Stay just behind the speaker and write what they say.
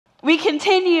We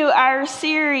continue our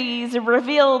series,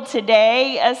 Revealed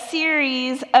Today, a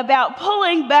series about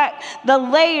pulling back the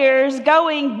layers,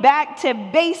 going back to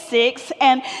basics,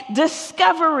 and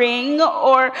discovering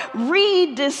or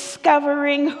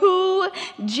rediscovering who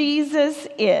Jesus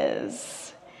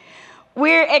is.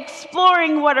 We're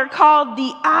exploring what are called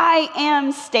the I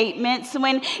am statements,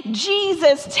 when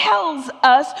Jesus tells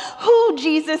us who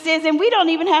Jesus is, and we don't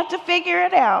even have to figure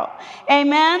it out.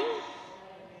 Amen?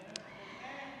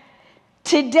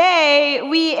 Today,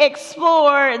 we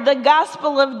explore the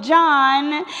Gospel of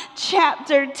John,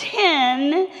 chapter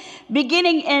 10,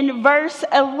 beginning in verse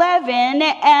 11,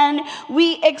 and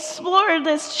we explore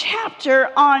this chapter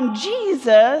on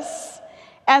Jesus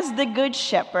as the Good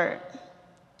Shepherd.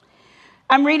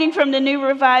 I'm reading from the New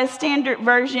Revised Standard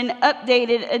Version,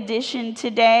 updated edition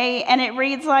today, and it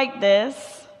reads like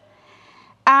this: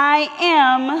 I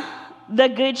am the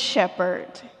Good Shepherd.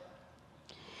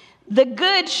 The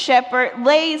good shepherd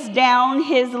lays down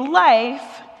his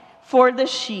life for the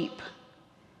sheep.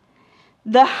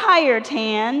 The hired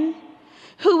hand,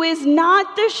 who is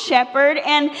not the shepherd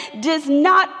and does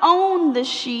not own the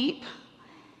sheep,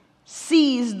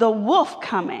 sees the wolf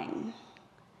coming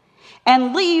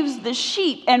and leaves the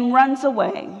sheep and runs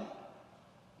away.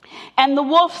 And the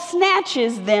wolf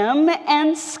snatches them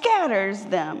and scatters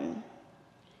them.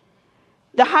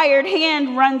 The hired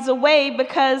hand runs away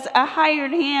because a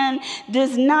hired hand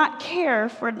does not care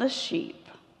for the sheep.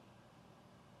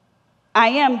 I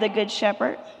am the good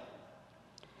shepherd.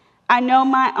 I know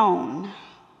my own,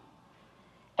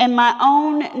 and my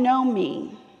own know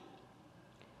me.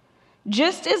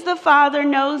 Just as the Father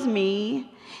knows me,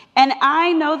 and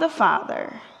I know the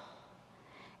Father,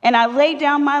 and I lay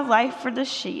down my life for the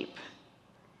sheep.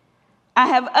 I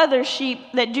have other sheep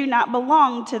that do not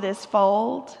belong to this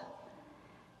fold.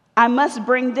 I must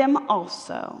bring them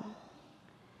also,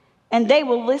 and they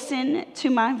will listen to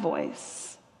my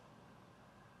voice.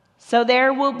 So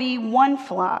there will be one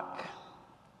flock,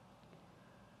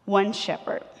 one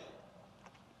shepherd.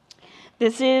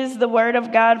 This is the word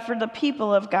of God for the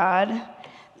people of God.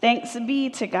 Thanks be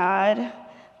to God.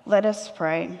 Let us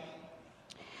pray.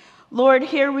 Lord,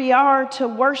 here we are to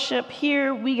worship.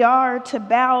 Here we are to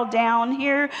bow down.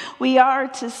 Here we are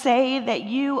to say that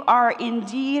you are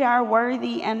indeed our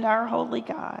worthy and our holy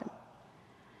God.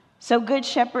 So, Good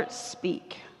Shepherd,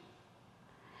 speak.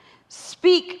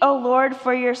 Speak, O Lord,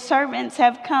 for your servants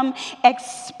have come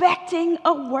expecting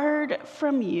a word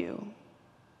from you.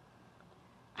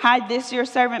 Hide this, your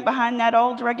servant, behind that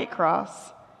old rugged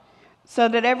cross, so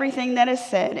that everything that is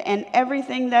said and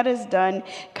everything that is done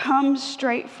comes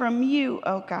straight from you,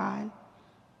 O God.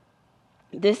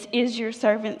 This is your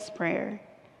servant's prayer.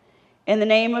 In the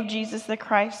name of Jesus the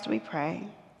Christ, we pray.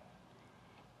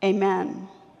 Amen.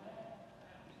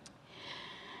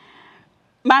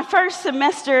 My first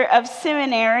semester of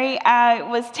seminary, I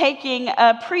was taking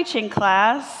a preaching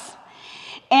class,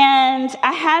 and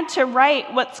I had to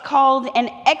write what's called an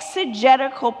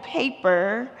exegetical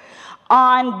paper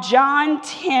on John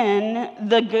 10,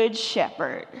 the Good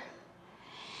Shepherd.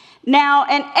 Now,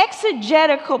 an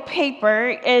exegetical paper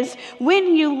is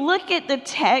when you look at the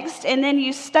text and then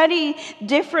you study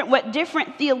what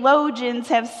different theologians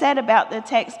have said about the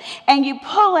text, and you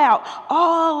pull out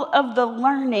all of the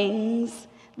learnings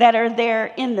that are there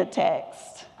in the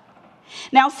text.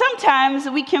 Now, sometimes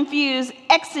we confuse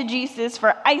exegesis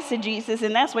for eisegesis,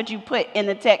 and that's what you put in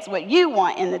the text, what you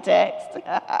want in the text.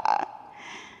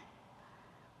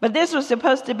 But this was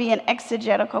supposed to be an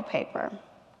exegetical paper.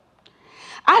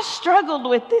 I struggled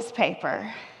with this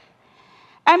paper.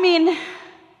 I mean,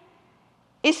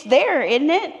 it's there, isn't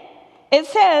it? It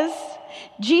says,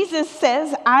 Jesus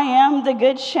says, I am the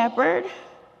good shepherd.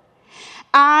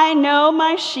 I know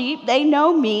my sheep. They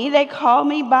know me. They call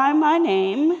me by my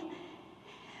name.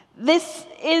 This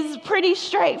is pretty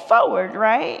straightforward,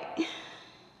 right?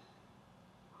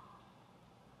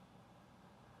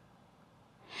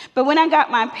 But when I got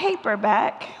my paper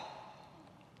back,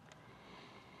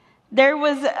 there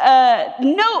was a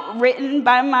note written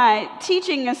by my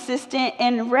teaching assistant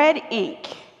in red ink.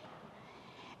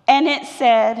 And it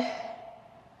said,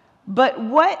 but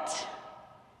what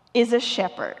is a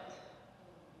shepherd?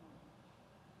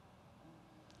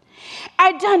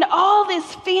 I'd done all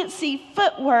this fancy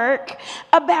footwork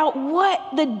about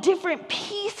what the different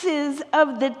pieces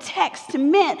of the text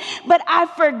meant, but I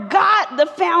forgot the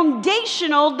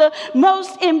foundational, the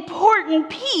most important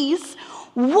piece.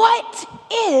 What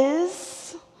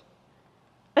is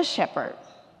a shepherd?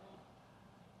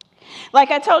 Like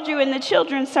I told you in the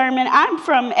children's sermon, I'm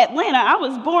from Atlanta. I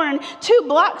was born 2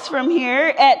 blocks from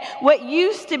here at what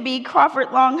used to be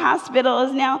Crawford Long Hospital,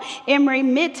 is now Emory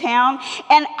Midtown,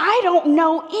 and I don't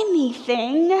know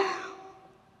anything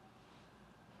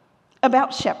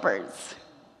about shepherds.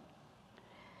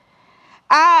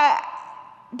 I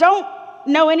don't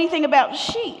know anything about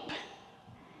sheep.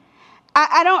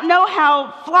 I don't know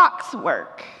how flocks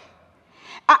work.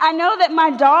 I know that my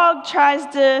dog tries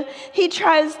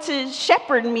to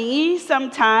shepherd me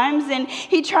sometimes, and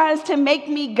he tries to make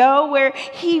me go where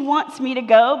he wants me to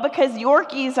go, because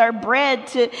Yorkies are bred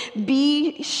to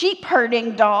be sheep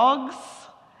herding dogs.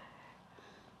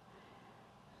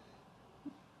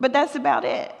 But that's about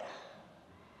it.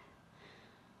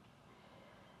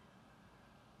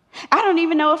 I don't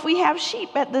even know if we have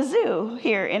sheep at the zoo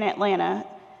here in Atlanta.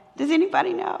 Does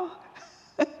anybody know?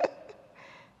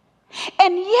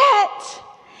 And yet,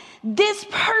 this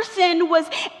person was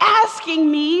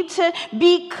asking me to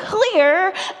be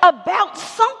clear about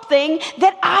something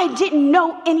that I didn't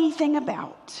know anything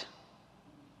about.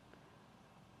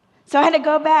 So I had to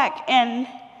go back and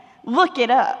look it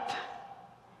up.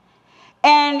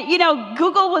 And,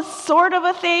 Google was sort of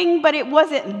a thing, but it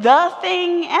wasn't the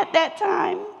thing at that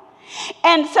time.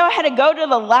 And so I had to go to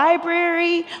the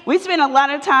library. We spent a lot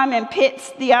of time in Pitt's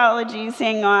theology,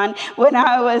 when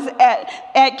I was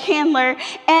at Candler.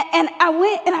 And I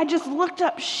went and I just looked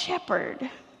up shepherd.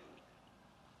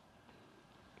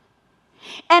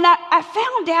 And I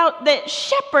found out that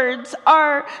shepherds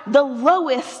are the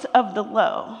lowest of the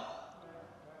low.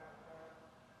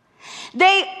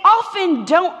 They often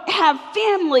don't have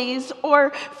families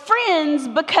or friends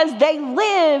because they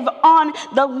live on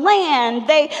the land.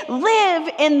 They live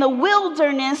in the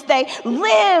wilderness. They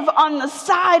live on the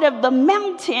side of the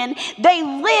mountain. They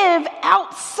live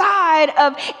outside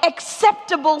of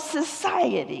acceptable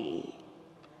society.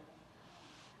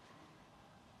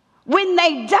 When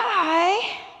they die,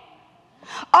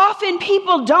 often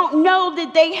people don't know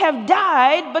that they have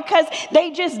died because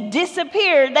they just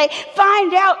disappeared. They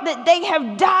find out that they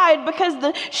have died because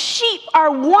the sheep are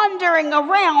wandering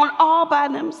around all by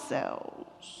themselves.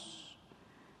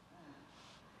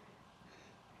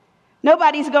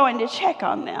 Nobody's going to check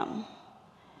on them.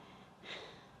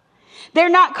 They're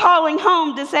not calling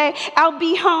home to say, I'll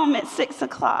be home at 6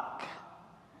 o'clock.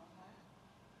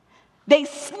 They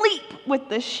sleep with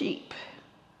the sheep.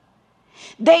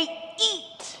 They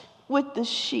eat with the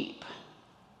sheep.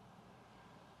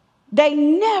 They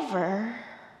never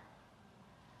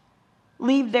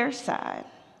leave their side.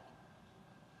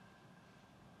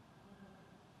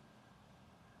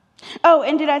 Oh,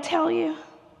 and did I tell you?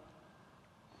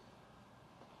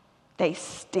 They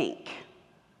stink.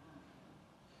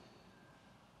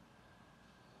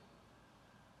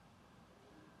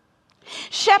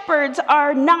 Shepherds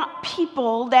are not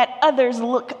people that others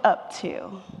look up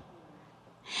to.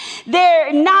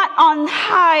 They're not on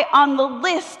high on the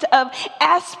list of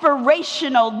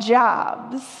aspirational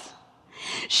jobs.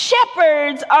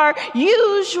 Shepherds are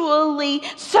usually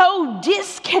so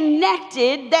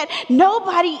disconnected that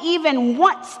nobody even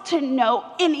wants to know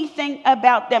anything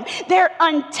about them. They're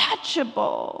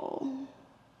untouchable.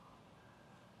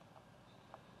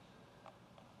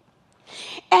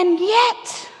 And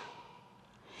yet,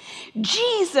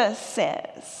 Jesus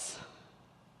says,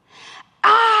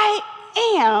 I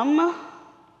am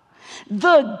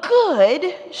the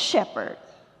good shepherd.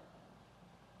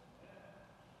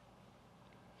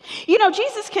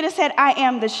 Jesus could have said, I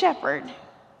am the shepherd.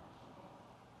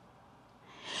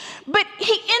 But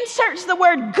he inserts the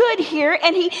word good here,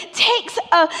 and he takes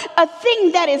a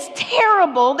thing that is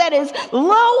terrible, that is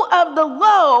low of the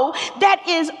low, that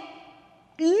is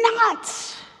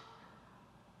not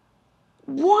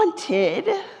wanted.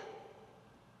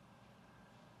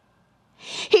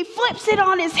 He flips it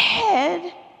on his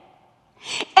head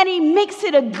and he makes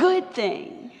it a good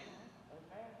thing.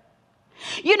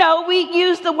 We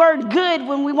use the word good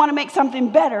when we want to make something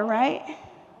better, right?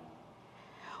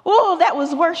 Oh, that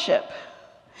was worship.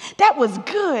 That was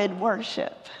good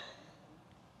worship.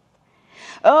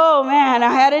 Oh man,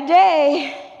 I had a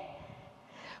day.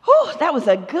 Oh, that was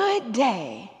a good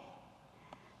day.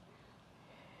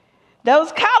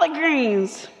 Those collard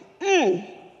greens,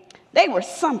 they were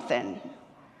something.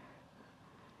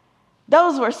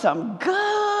 Those were some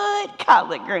good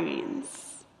collard greens.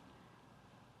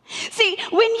 See,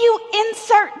 when you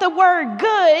insert the word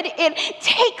good, it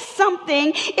takes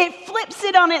something, it flips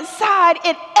it on its side,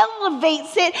 it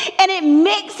elevates it, and it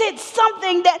makes it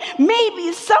something that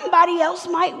maybe somebody else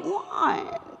might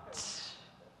want.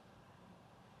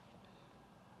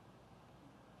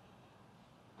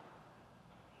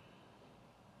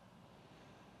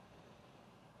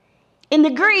 In the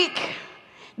Greek,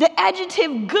 the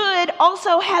adjective good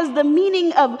also has the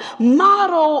meaning of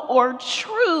model or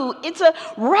true. It's a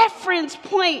reference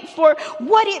point for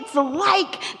what it's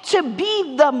like to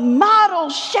be the model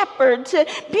shepherd, to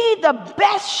be the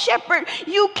best shepherd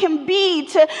you can be,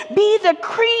 to be the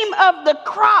cream of the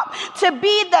crop, to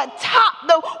be the top,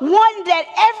 the one that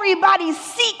everybody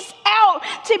seeks out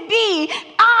to be.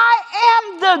 I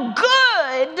am the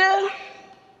good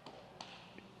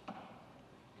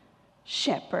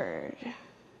shepherd.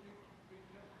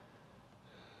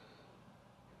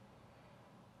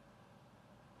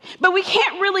 But we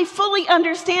can't really fully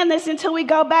understand this until we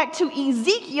go back to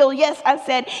Ezekiel. Yes, I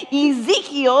said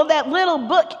Ezekiel, that little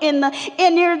book in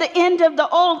near the end of the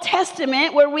Old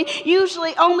Testament, where we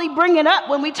usually only bring it up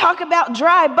when we talk about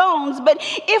dry bones. But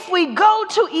if we go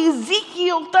to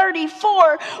Ezekiel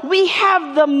 34, we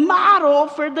have the model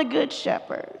for the Good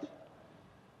Shepherd.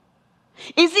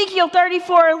 Ezekiel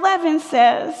 34:11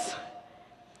 says,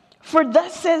 "For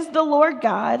thus says the Lord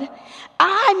God,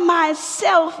 I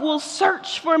myself will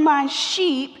search for my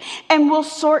sheep and will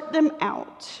sort them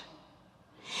out.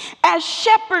 As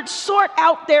shepherds sort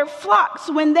out their flocks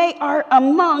when they are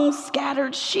among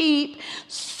scattered sheep,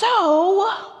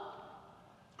 so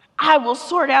I will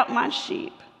sort out my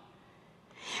sheep.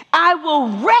 I will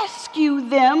rescue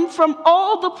them from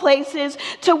all the places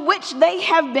to which they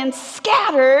have been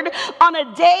scattered on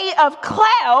a day of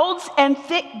clouds and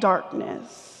thick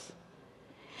darkness.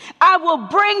 I will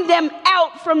bring them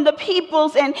out from the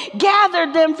peoples and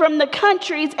gather them from the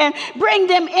countries and bring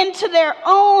them into their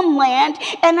own land,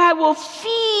 and I will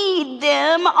feed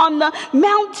them on the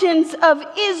mountains of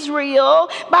Israel,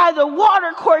 by the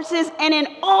watercourses, and in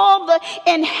all the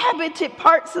inhabited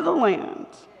parts of the land.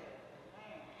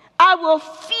 I will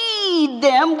feed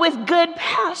them with good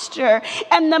pasture,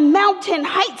 and the mountain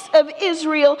heights of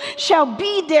Israel shall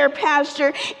be their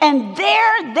pasture, and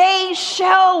there they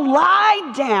shall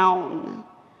lie down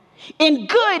in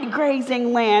good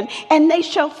grazing land, and they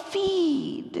shall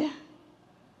feed.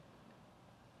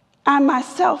 I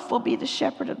myself will be the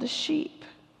shepherd of the sheep.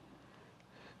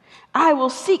 I will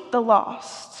seek the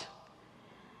lost.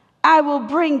 I will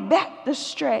bring back the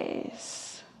strays.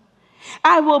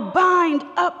 I will bind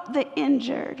up the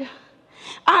injured.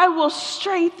 I will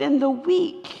strengthen the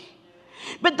weak.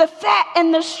 But the fat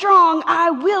and the strong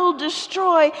I will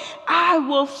destroy. I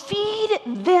will feed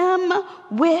them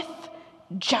with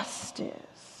justice."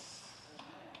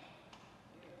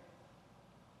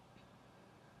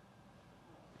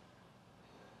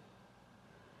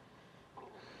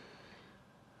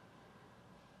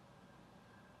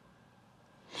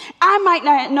 I might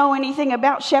not know anything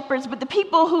about shepherds, but the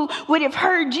people who would have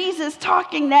heard Jesus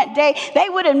talking that day, they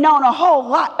would have known a whole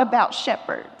lot about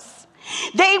shepherds.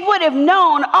 They would have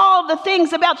known all the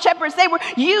things about shepherds. They were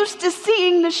used to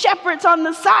seeing the shepherds on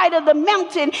the side of the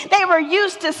mountain. They were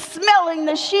used to smelling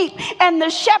the sheep and the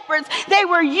shepherds. They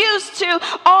were used to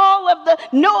all of the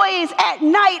noise at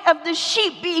night of the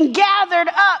sheep being gathered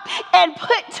up and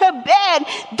put to bed.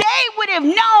 They would have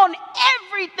known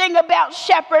everything about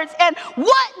shepherds, and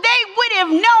what they would have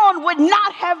known would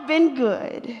not have been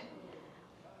good.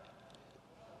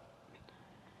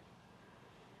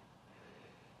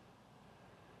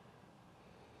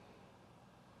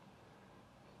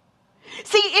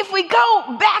 See, if we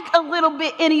go back a little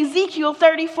bit in Ezekiel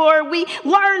 34, we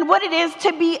learn what it is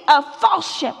to be a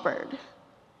false shepherd.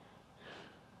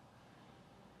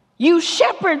 You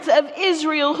shepherds of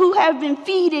Israel who have been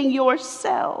feeding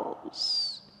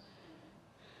yourselves.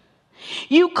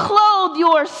 You clothe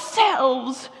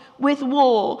yourselves with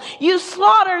wool. You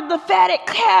slaughtered the fatted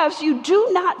calves. You do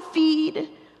not feed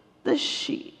the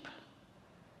sheep.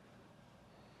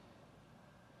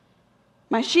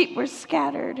 My sheep were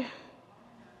scattered.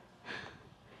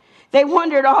 They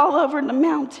wandered all over the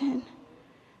mountain,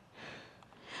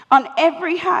 on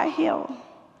every high hill,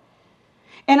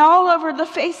 and all over the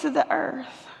face of the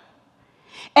earth.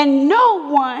 And no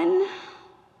one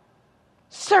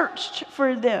searched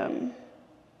for them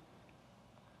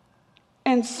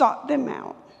and sought them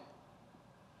out.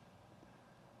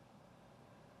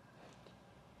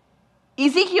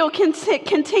 Ezekiel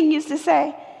continues to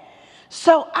say,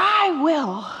 "So I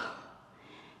will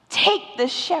take the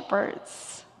shepherds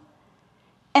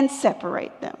and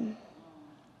separate them.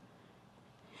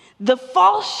 The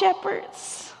false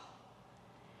shepherds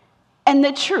and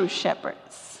the true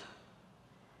shepherds.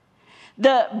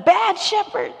 The bad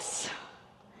shepherds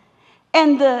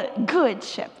and the good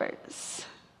shepherds.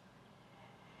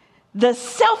 The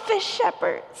selfish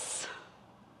shepherds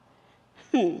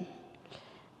and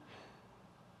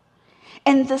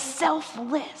the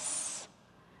selfless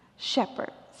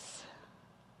shepherds."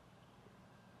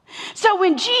 So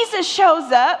when Jesus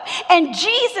shows up and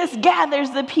Jesus gathers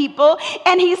the people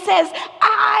and he says,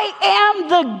 I am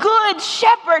the good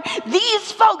shepherd,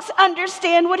 these folks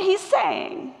understand what he's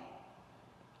saying.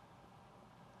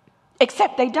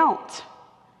 Except they don't.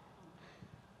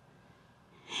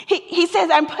 He says,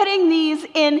 I'm putting these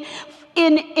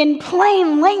in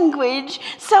plain language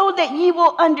so that you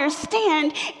will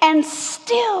understand, and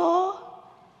still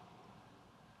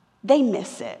they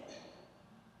miss it.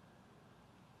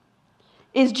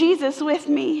 Is Jesus with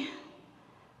me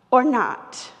or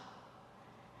not?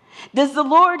 Does the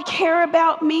Lord care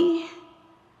about me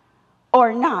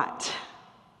or not?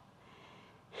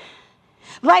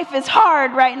 Life is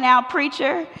hard right now,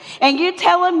 preacher, and you're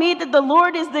telling me that the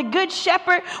Lord is the good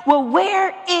shepherd? Well,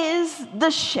 where is the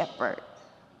shepherd?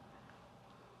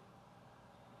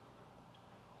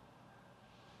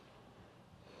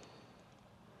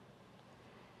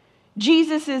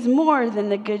 Jesus is more than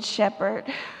the good shepherd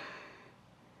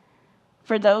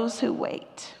for those who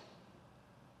wait.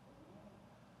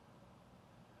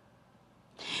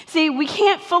 See, we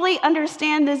can't fully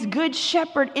understand this good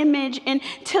shepherd image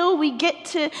until we get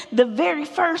to the very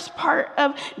first part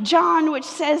of John, which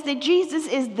says that Jesus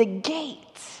is the gate.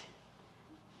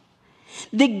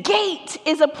 The gate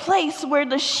is a place where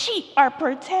the sheep are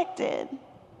protected.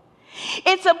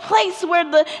 It's a place where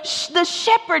the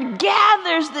shepherd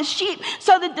gathers the sheep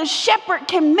so that the shepherd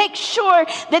can make sure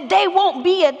that they won't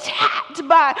be attacked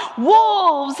by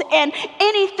wolves and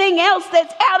anything else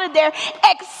that's out of there,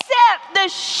 except the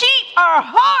sheep are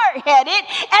hard-headed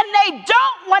and they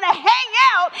don't want to hang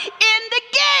out in the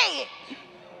gate.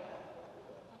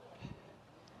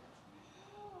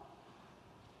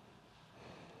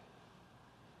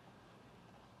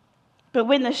 But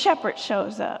when the shepherd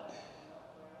shows up,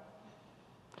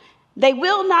 they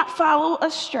will not follow a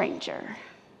stranger.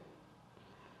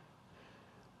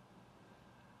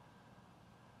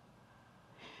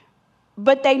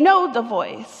 But they know the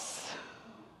voice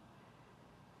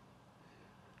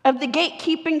of the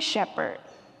gatekeeping shepherd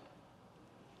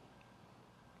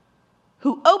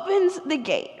who opens the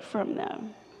gate from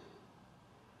them.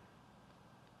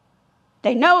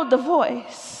 They know the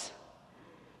voice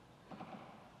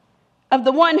of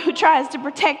the one who tries to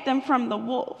protect them from the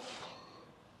wolf.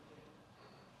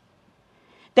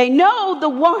 They know the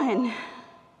one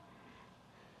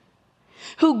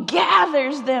who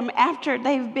gathers them after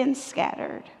they've been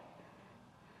scattered.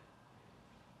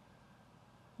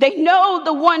 They know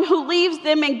the one who leaves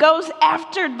them and goes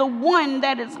after the one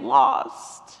that is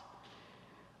lost.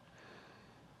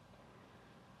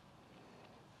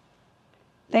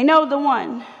 They know the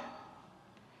one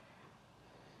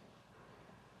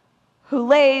who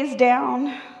lays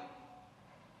down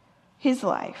his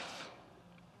life.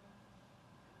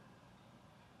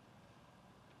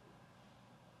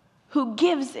 Who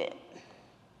gives it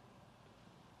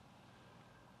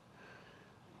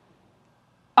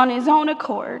on his own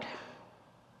accord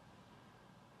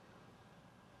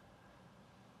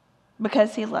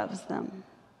because he loves them.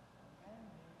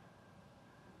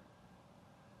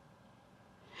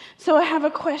 So I have a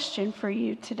question for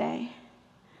you today.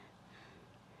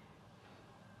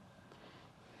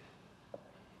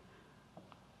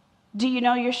 Do you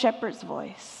know your shepherd's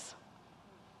voice?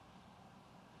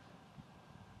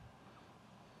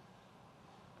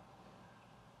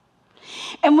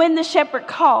 And when the shepherd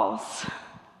calls,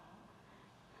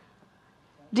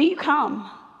 do you come?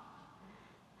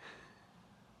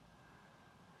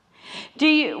 Do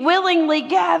you willingly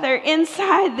gather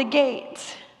inside the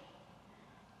gate?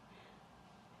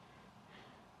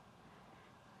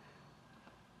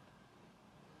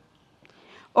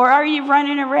 Or are you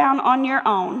running around on your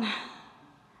own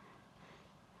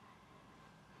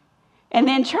and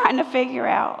then trying to figure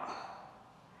out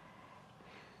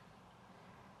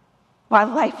why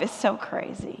life is so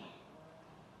crazy?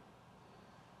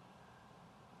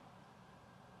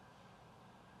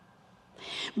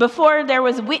 Before there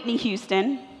was Whitney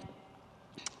Houston,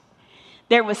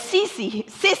 there was Cissy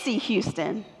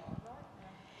Houston.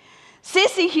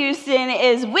 Cissy Houston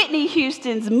is Whitney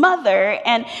Houston's mother,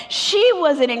 and she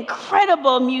was an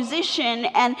incredible musician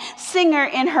and singer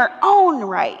in her own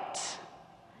right.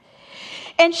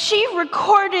 And she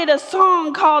recorded a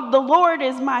song called "The Lord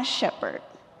is My Shepherd."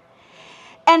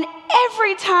 And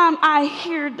every time I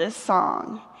hear this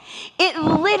song, it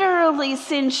literally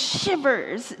sends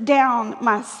shivers down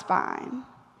my spine.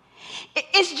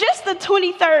 It's just the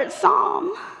 23rd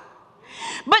Psalm.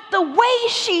 But the way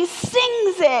she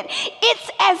sings it,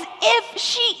 it's as if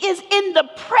she is in the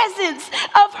presence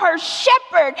of her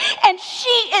shepherd, and she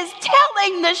is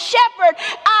telling the shepherd,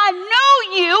 I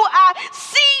know you, I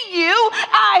see you,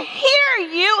 I hear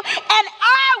you, and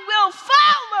I will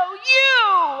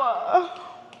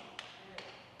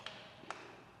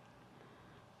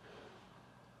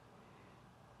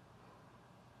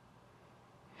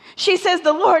She says,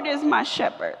 the Lord is my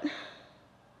shepherd.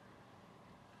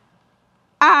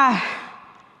 I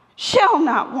shall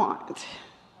not want.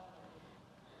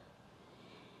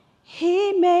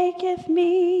 He maketh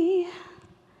me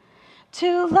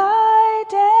to lie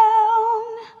down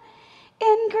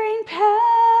in green pastures.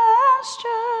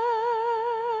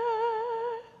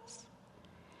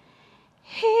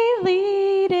 He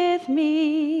leadeth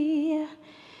me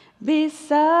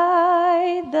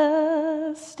beside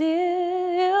the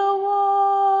still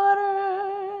waters.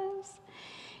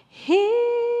 He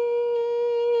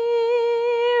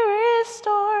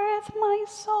restoreth my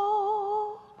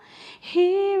soul.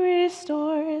 He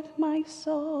restoreth my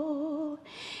soul.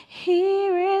 He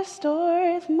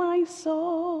restoreth my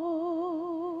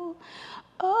soul.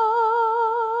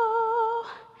 Oh,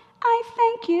 I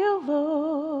thank you,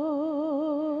 Lord.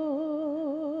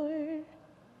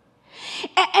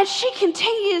 And she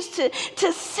continues to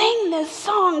sing this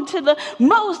song to the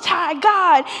Most High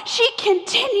God. She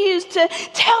continues to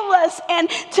tell us and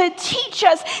to teach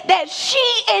us that she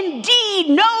indeed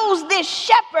knows this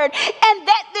shepherd, and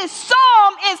that this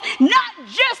psalm is not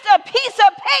just a piece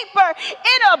of paper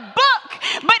in a book,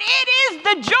 but it is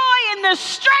the joy and the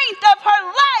strength of her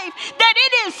life, that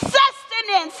it is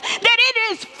sustenance, that it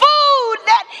is food,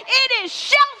 that it is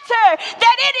shelter,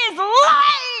 that it is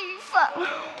life.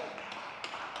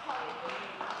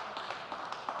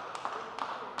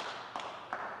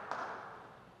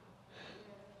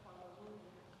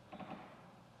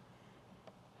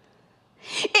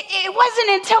 It wasn't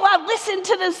until I listened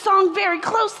to this song very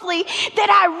closely that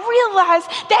I realized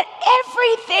that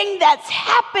everything that's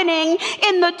happening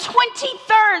in the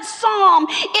 23rd Psalm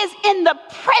is in the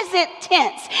present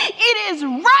tense. It is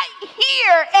right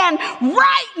here and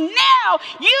right now.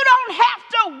 You don't have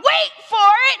to wait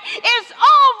for it. It's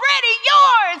already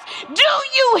yours. Do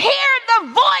you hear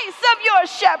the voice of your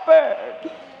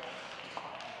shepherd?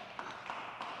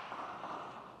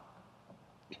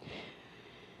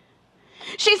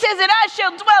 She says that I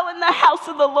shall dwell in the house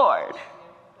of the Lord.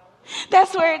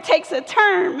 That's where it takes a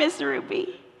turn, Miss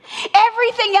Ruby.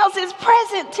 Everything else is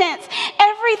present tense.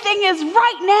 Everything is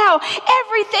right now.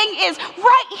 Everything is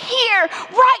right here,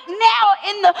 right now,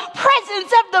 in the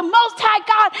presence of the Most High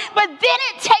God. But then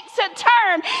it takes a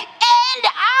turn, and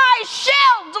I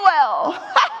shall dwell.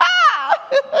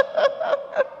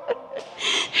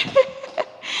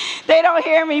 They don't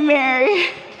hear me, Mary.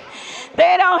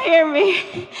 They don't hear me.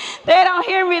 They don't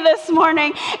hear me this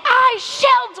morning. I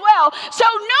shall dwell. So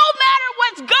no matter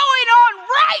what's going on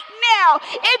right now,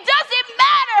 it doesn't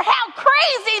matter how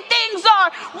crazy things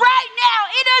are right now.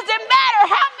 It doesn't matter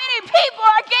how many people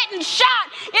are getting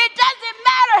shot. It doesn't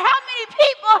matter how many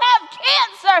people have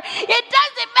cancer. It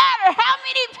doesn't matter how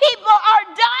many people are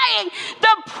dying.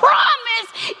 The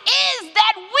promise is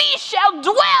that we shall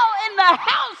dwell in the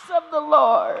house of the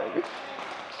Lord.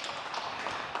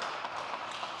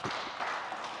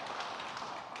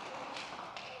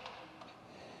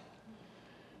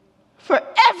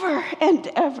 Forever and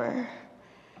ever,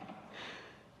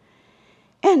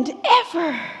 and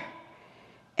ever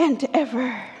and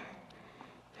ever.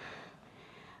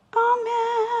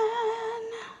 Amen.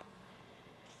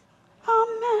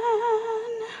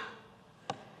 Amen.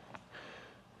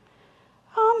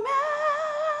 Amen.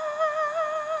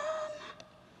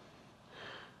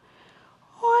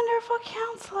 Wonderful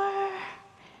Counselor,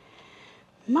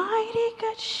 mighty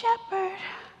good Shepherd,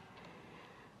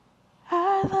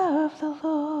 I love the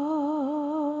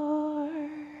Lord.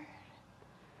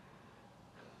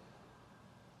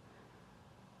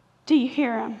 Do you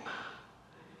hear him?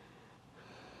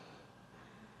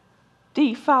 Do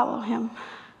you follow him?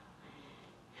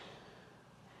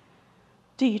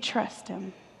 Do you trust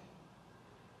him?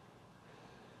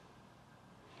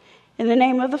 In the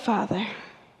name of the Father,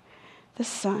 the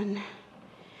Son,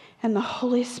 and the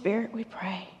Holy Spirit we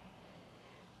pray.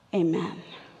 Amen.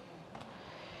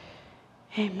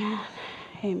 Amen.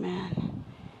 Amen.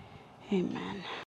 Amen.